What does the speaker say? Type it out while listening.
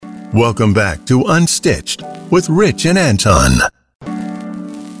Welcome back to Unstitched with Rich and Anton.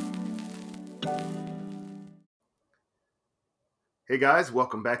 Hey guys,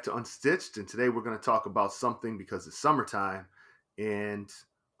 welcome back to Unstitched, and today we're going to talk about something because it's summertime, and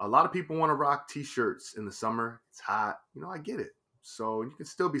a lot of people want to rock t-shirts in the summer. It's hot, I get it. So you can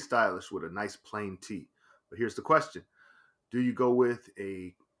still be stylish with a nice plain tee. But here's the question. Do you go with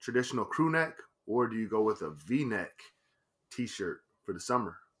a traditional crew neck, or do you go with a V-neck t-shirt for the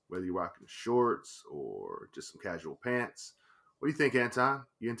summer? Whether you're rocking shorts or just some casual pants. What do you think, Anton?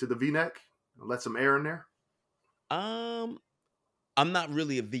 You into the V-neck? Let some air in there? Um, I'm not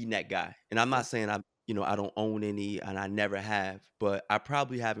really a V-neck guy, and I'm not saying I don't own any, and I never have, but I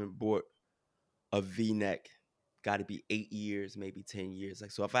probably haven't bought a V-neck. Got to be 8 years, maybe 10 years.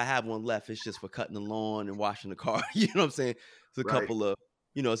 Like, so if I have one left, it's just for cutting the lawn and washing the car. You know what I'm saying? It's a Right. couple of,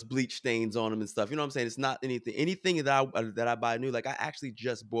 it's bleach stains on them and stuff. You know what I'm saying? It's not anything that I buy new. Like I actually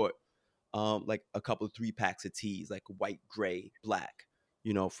just bought like a couple of 3 packs of tees, like white, gray, black,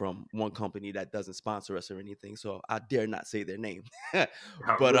 from one company that doesn't sponsor us or anything. So I dare not say their name. but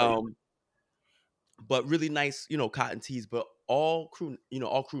Right. but really nice, cotton tees, but all crew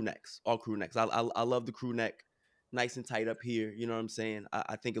necks, all crew necks. I love the crew neck, nice and tight up here. You know what I'm saying?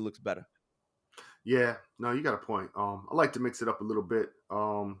 I think it looks better. Yeah, no, you got a point. I like to mix it up a little bit.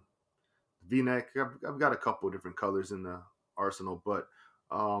 V-neck, I've got a couple of different colors in the arsenal, but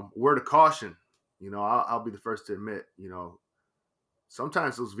word of caution, I'll be the first to admit,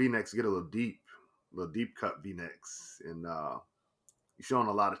 sometimes those V-necks get a little deep cut V-necks, and you're showing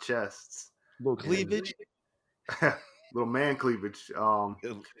a lot of chests, Little and cleavage, little man cleavage. And man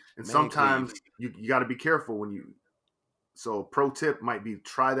cleave. sometimes you got to be careful when you. So, pro tip might be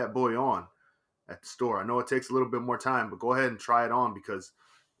try that boy on at the store. I know it takes a little bit more time, but go ahead and try it on, because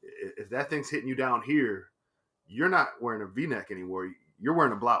if that thing's hitting you down here, you're not wearing a V-neck anymore. You're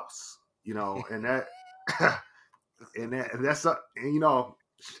wearing a blouse, and that and that's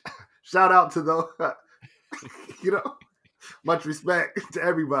shout out to those, you know, much respect to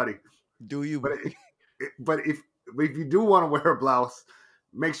everybody. Do you? But if you do want to wear a blouse,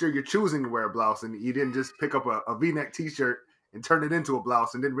 make sure you're choosing to wear a blouse, and you didn't just pick up a V-neck T-shirt and turn it into a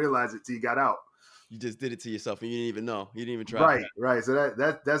blouse and didn't realize it till you got out. You just did it to yourself, and you didn't even know. You didn't even try. Right. So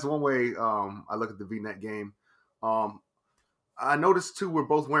that's one way I look at the V-neck game. I noticed too we're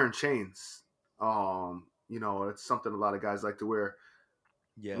both wearing chains. It's something a lot of guys like to wear.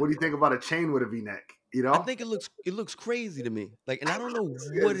 Yeah. What do you think about a chain with a V-neck? I think it looks crazy to me. Like, and I don't know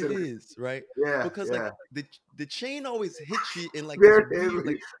what it is, right? Yeah, Because like the chain always hits you in like this There, weird,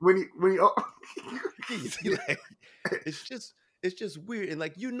 like, when you like, it's just weird, and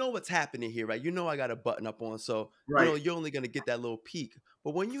like what's happening here, right? I got a button up on, so right. you're only gonna get that little peak.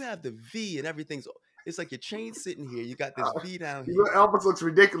 But when you have the V and everything's, it's like your chain sitting here, you got this V down here. It almost looks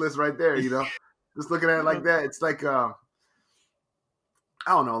ridiculous right there. Just looking at it like that, it's like I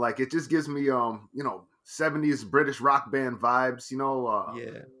don't know, like it just gives me 70s British rock band vibes,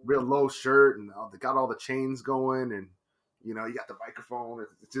 Yeah. real low shirt, and they got all the chains going, and you got the microphone.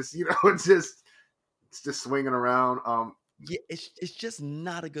 It's just it's just swinging around. Yeah, it's just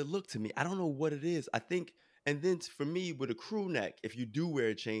not a good look to me. I don't know what it is. I think, and then for me with a crew neck, if you do wear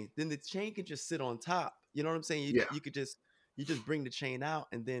a chain, then the chain can just sit on top. You know what I'm saying? Yeah, You could just bring the chain out,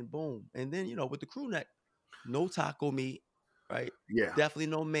 and then boom, and then with the crew neck, no taco meat, right? yeah, Definitely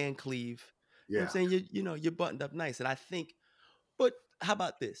no man cleave. You know what yeah. I'm saying? You're buttoned up nice, and I think. But how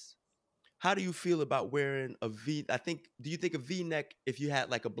about this? How do you feel about wearing a V? Do you think a V neck, if you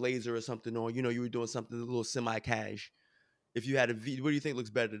had like a blazer or something on, you were doing something a little semi-cash? If you had a V, what do you think looks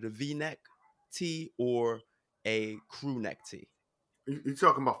better, the V-neck tee or a crew neck tee? You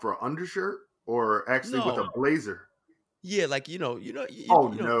talking about for an undershirt or actually with a No, blazer? yeah, like Oh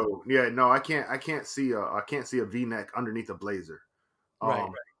no, yeah, no, I can't see a V-neck underneath a blazer. right.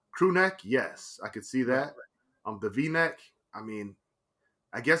 Crew neck, yes, I could see Right. that. The V-neck, I mean,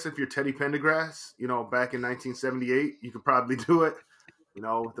 I guess if you're Teddy Pendergrass, back in 1978, you could probably do it,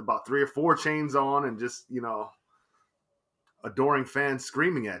 with about 3 or 4 chains on and just, adoring fans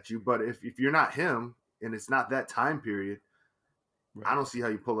screaming at you. But if you're not him and it's not that time period, I Right. don't see how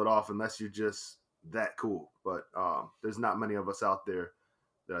you pull it off unless you're just that cool. But there's not many of us out there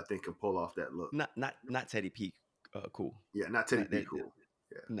that I think can pull off that look. Not Teddy P. Cool. Yeah, not Teddy Not P that. cool.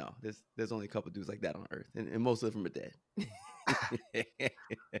 Yeah. No, there's only a couple dudes like that on Earth, and most of them are dead.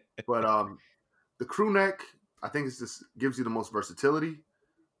 But the crew neck, I think it's just gives you the most versatility,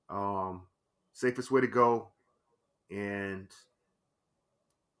 safest way to go, and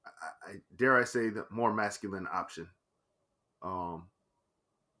I dare I say the more masculine option. Um,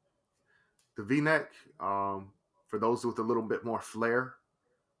 the V-neck, for those with a little bit more flair,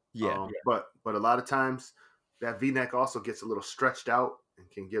 Yeah. But a lot of times that V-neck also gets a little stretched out and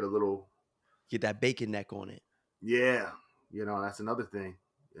can get a little, Get that bacon neck on it. yeah, that's another thing.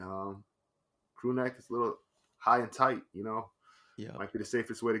 Crew neck is a little high and tight, Yeah. might be the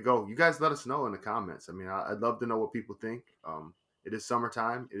safest way to go. You guys let us know in the comments. I mean, I'd love to know what people think. It is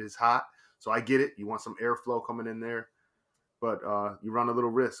summertime. It is hot. So I get it. You want some airflow coming in there. But you run a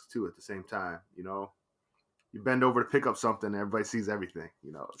little risk, too, at the same time. You bend over to pick up something and everybody sees everything,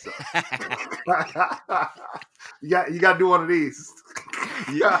 So. you got to do one of these.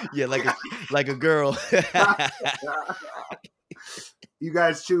 Yeah, like a girl. You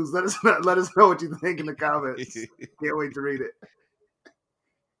guys choose. Let us know what you think in the comments. Can't wait to read it.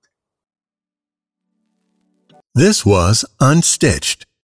 This was Unstitched.